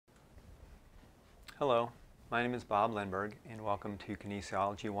Hello, my name is Bob Lenberg and welcome to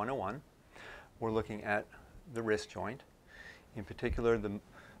Kinesiology 101. We're looking at the wrist joint, in particular the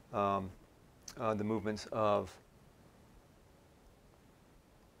movements of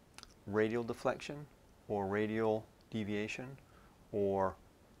radial deflection or radial deviation or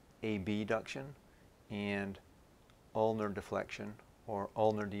abduction and ulnar deflection or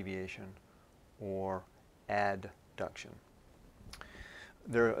ulnar deviation or adduction.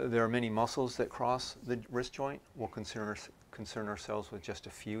 There are many muscles that cross the wrist joint. We'll concern ourselves with just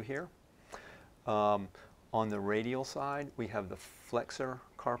a few here. On the radial side, we have the flexor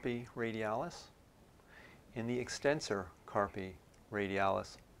carpi radialis and the extensor carpi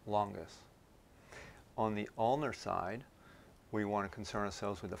radialis longus. On the ulnar side, we want to concern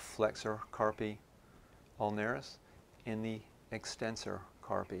ourselves with the flexor carpi ulnaris and the extensor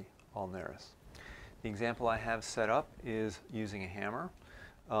carpi ulnaris. The example I have set up is using a hammer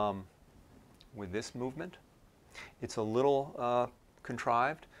with this movement. It's a little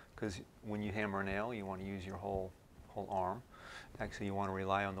contrived because when you hammer a nail, you want to use your whole arm. Actually, you want to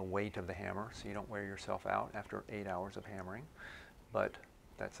rely on the weight of the hammer so you don't wear yourself out after 8 hours of hammering, but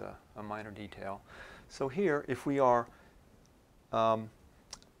that's a minor detail. So here, if we are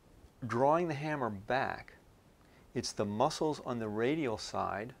drawing the hammer back, it's the muscles on the radial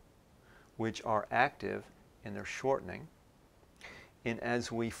side which are active and they're shortening. And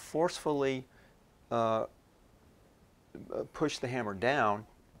as we forcefully push the hammer down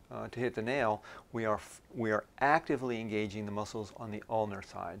to hit the nail, we are actively engaging the muscles on the ulnar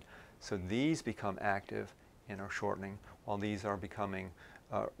side. So these become active and are shortening, while these are becoming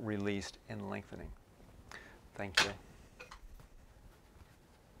released and lengthening. Thank you.